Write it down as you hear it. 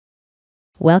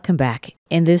Welcome back.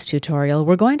 In this tutorial,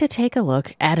 we're going to take a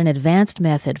look at an advanced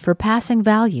method for passing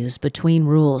values between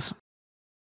rules.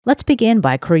 Let's begin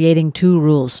by creating two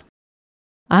rules.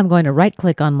 I'm going to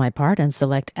right-click on my part and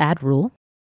select Add Rule,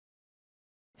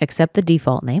 accept the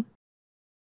default name,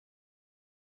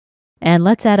 and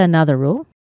let's add another rule.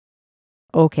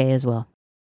 OK as well.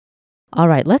 All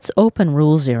right, let's open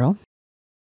Rule 0,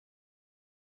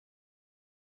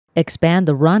 expand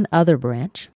the Run Other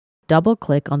branch,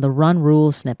 double-click on the Run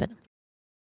Rule snippet.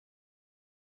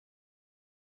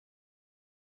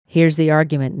 Here's the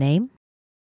argument name,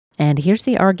 and here's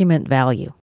the argument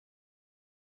value.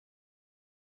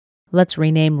 Let's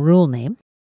rename rule name.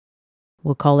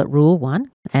 We'll call it Rule 1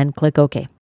 and click OK.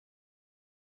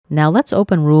 Now let's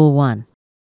open Rule 1.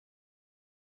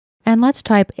 And let's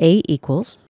type A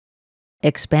equals,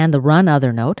 expand the Run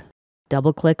Other node,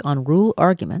 double-click on Rule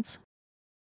Arguments.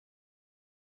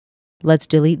 Let's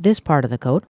delete this part of the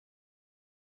code.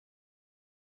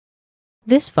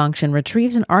 This function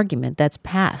retrieves an argument that's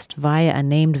passed via a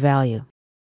named value.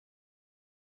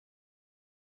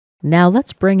 Now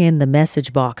let's bring in the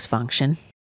message box function.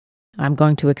 I'm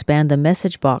going to expand the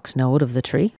message box node of the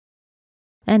tree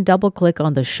and double-click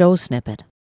on the Show snippet.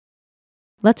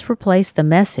 Let's replace the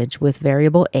message with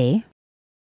variable A.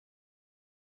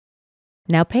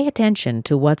 Now pay attention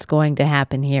to what's going to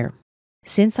happen here.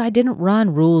 Since I didn't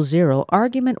run Rule 0,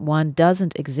 argument 1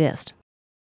 doesn't exist.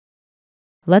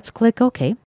 Let's click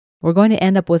OK. We're going to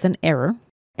end up with an error,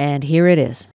 and here it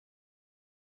is.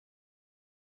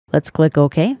 Let's click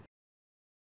OK.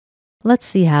 Let's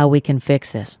see how we can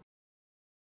fix this.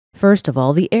 First of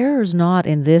all, the error is not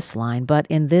in this line, but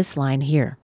in this line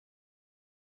here.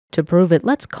 To prove it,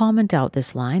 let's comment out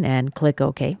this line and click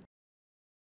OK.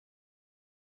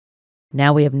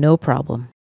 Now we have no problem.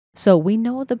 So we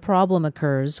know the problem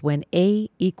occurs when A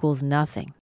equals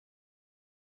nothing.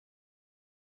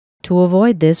 To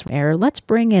avoid this error, let's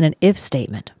bring in an if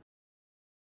statement.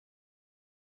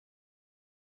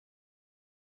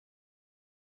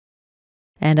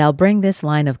 And I'll bring this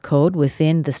line of code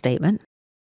within the statement.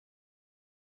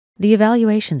 The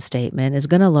evaluation statement is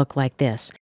going to look like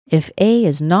this. If A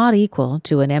is not equal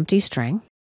to an empty string,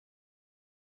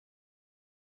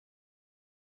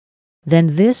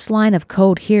 then this line of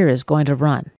code here is going to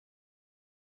run.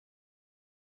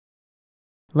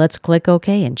 Let's click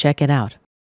OK and check it out.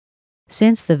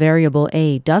 Since the variable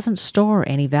A doesn't store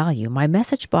any value, my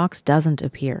message box doesn't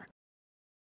appear.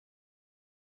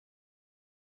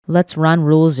 Let's run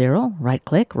Rule 0,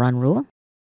 right-click, Run Rule,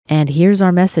 and here's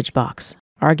our message box,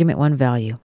 argument 1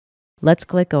 value. Let's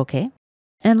click OK,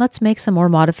 and let's make some more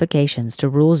modifications to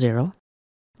Rule 0.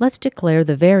 Let's declare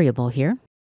the variable here,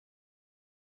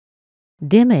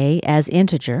 dim A as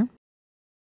integer,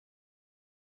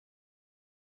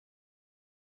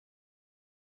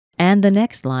 and the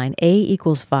next line, A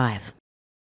equals 5.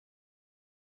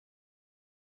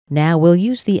 Now we'll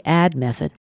use the add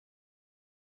method.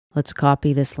 Let's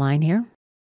copy this line here,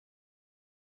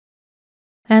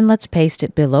 and let's paste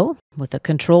it below with a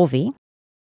Control V.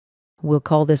 We'll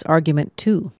call this argument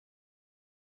 2.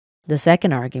 The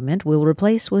second argument we'll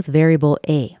replace with variable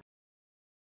A.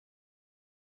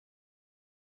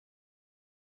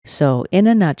 So, in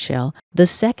a nutshell, the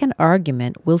second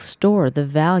argument will store the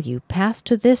value passed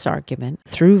to this argument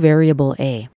through variable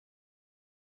A.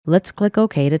 Let's click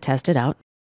OK to test it out.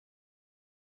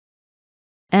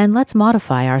 And let's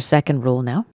modify our second rule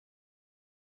now.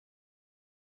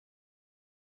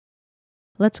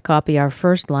 Let's copy our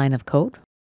first line of code.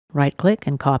 Right-click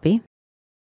and copy.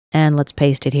 And let's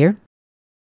paste it here.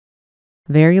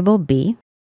 Variable B,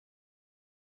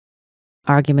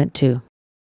 argument 2.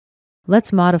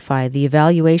 Let's modify the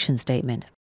evaluation statement.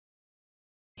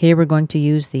 Here we're going to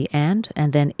use the and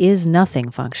then is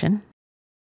nothing function.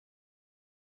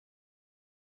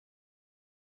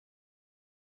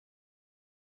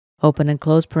 Open and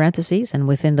close parentheses, and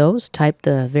within those, type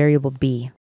the variable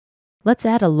B. Let's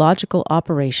add a logical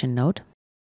operation note.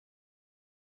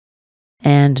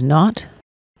 And not,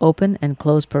 open and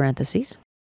close parentheses.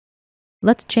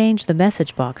 Let's change the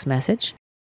message box message.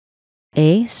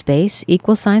 A space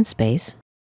equal sign space,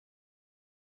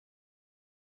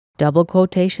 double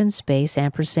quotation space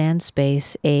ampersand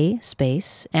space A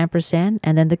space ampersand,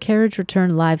 and then the carriage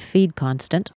return live feed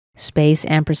constant space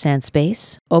ampersand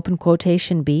space open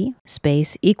quotation B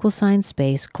space equal sign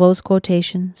space close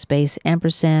quotation space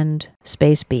ampersand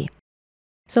space B.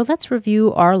 So let's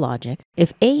review our logic.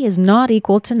 If A is not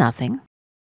equal to nothing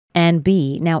and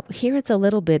B, now here it's a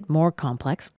little bit more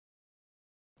complex.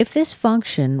 If this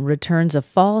function returns a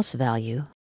false value,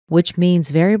 which means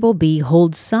variable B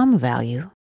holds some value,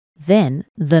 Then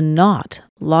the NOT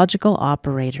logical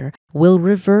operator will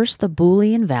reverse the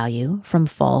Boolean value from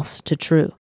false to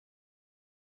true.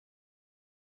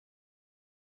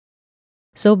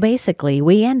 So basically,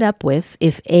 we end up with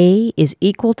if A is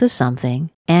equal to something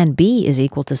and B is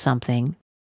equal to something,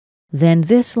 then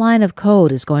this line of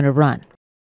code is going to run.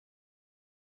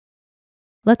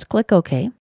 Let's click OK,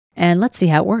 and let's see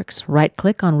how it works.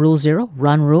 Right-click on Rule 0,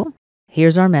 Run Rule.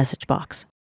 Here's our message box.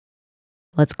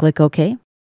 Let's click OK.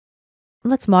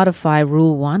 Let's modify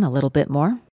Rule 1 a little bit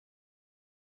more.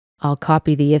 I'll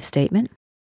copy the if statement,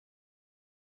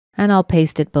 and I'll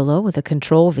paste it below with a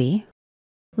Control-V.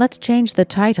 Let's change the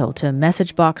title to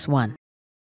Message Box 1.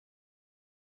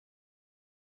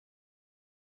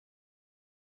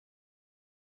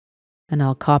 And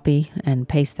I'll copy and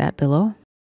paste that below.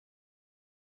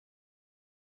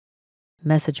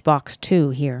 Message Box 2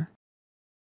 here.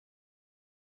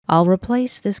 I'll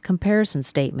replace this comparison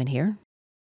statement here.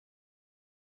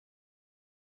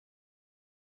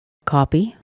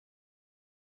 Copy.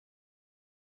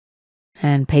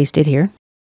 And paste it here.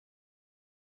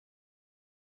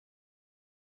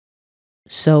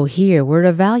 So here we're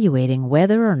evaluating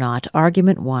whether or not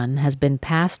argument 1 has been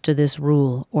passed to this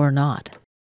rule or not.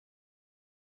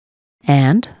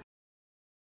 And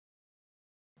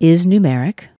is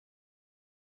numeric,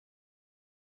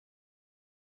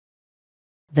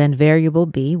 then variable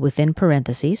b within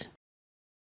parentheses.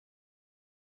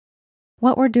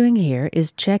 What we're doing here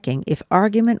is checking if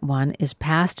argument 1 is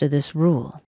passed to this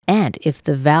rule and if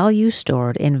the value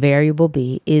stored in variable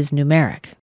b is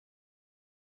numeric.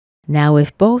 Now,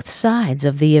 if both sides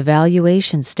of the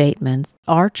evaluation statement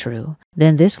are true,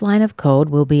 then this line of code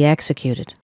will be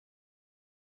executed.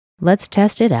 Let's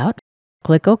test it out.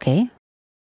 Click OK.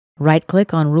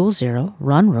 Right-click on Rule 0,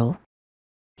 Run Rule.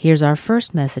 Here's our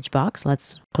first message box.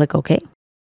 Let's click OK.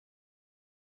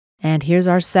 And here's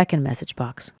our second message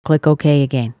box. Click OK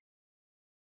again.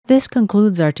 This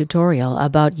concludes our tutorial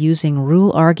about using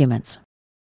rule arguments.